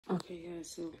Okay,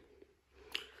 guys, so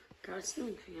got a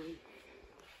ceiling fan.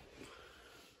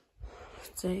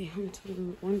 It's a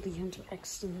one of the Hunter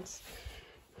Extons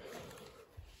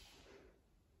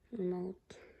remote.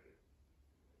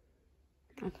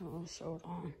 I can really show it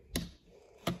on.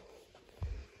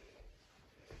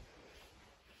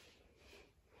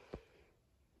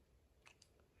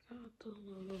 Got the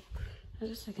logo. I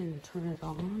guess I can turn it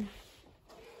on.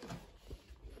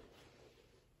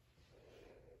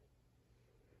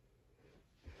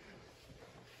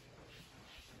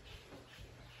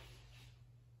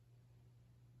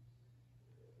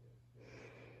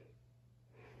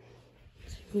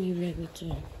 Maybe able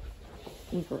to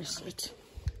reverse it.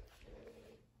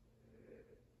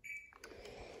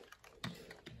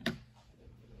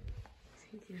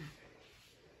 Thank you.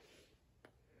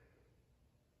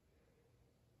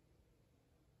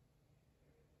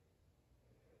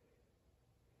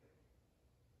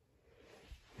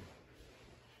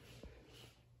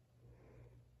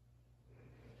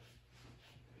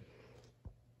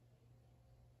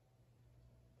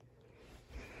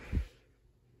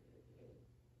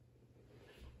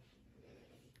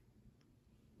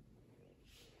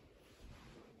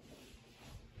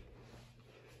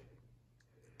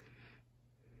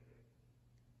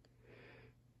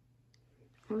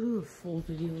 I'll do a full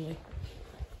video, like,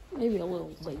 maybe a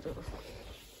little later.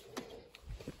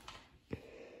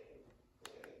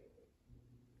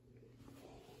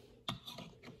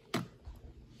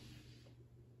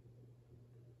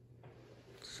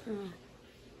 So,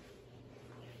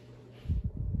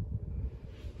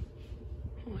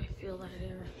 oh, I feel that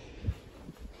air.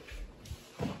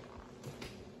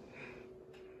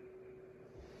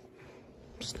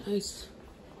 It's nice.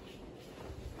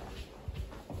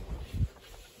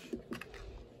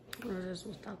 Or it is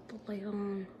without the light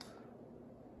on.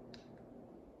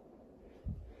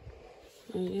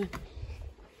 Oh, yeah.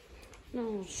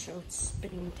 No, I'll show it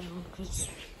spinning down because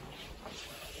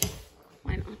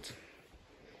why not?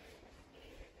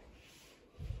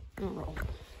 Oh,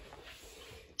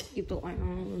 keep the light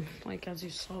on, like as you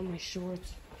saw in my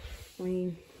shorts. I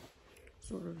mean,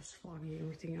 sort of just fogging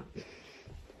everything up.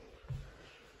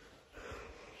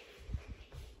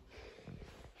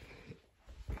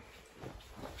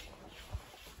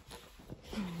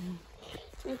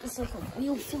 Make this like a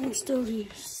real film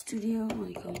studio,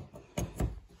 like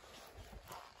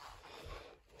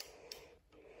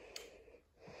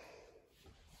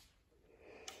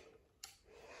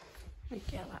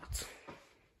yeah, that.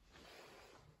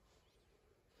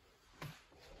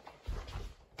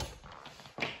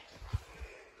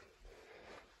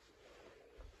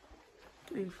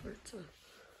 Wait for it to.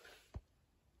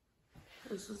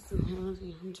 This is the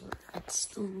Hunter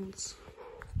Extons.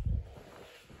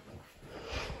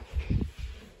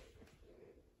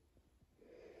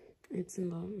 It's in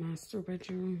the master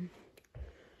bedroom.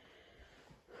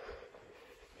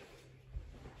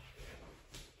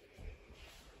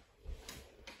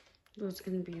 There's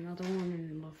gonna be another one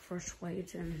in the fresh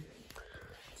white, and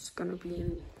it's gonna be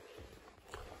in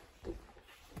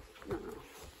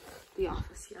the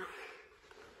office, yeah.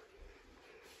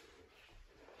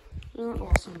 And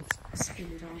also, I'll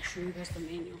show you guys the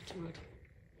manual to it.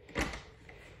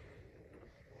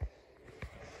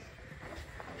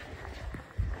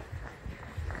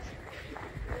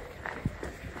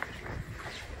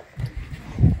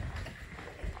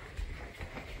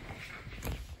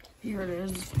 Here it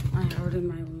is. I have it in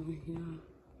my room here.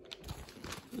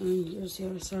 And here's the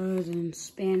other side in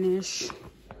Spanish.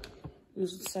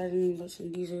 There's the side in English,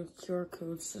 and these are QR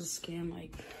codes to scan,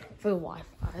 like, for the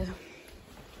Wi-Fi.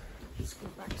 Let's go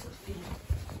back to the feed.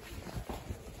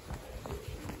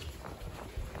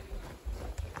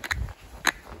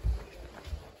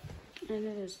 And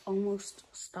it is almost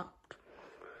stopped.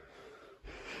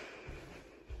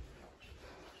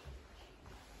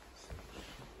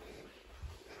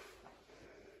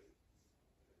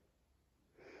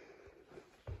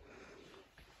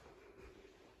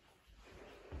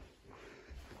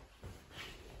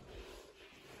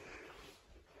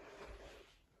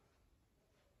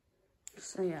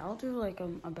 So yeah, I'll do like a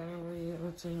better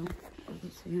video to of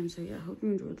this fan. So yeah, I hope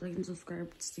you enjoyed. Like and subscribe.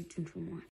 Stay tuned for more.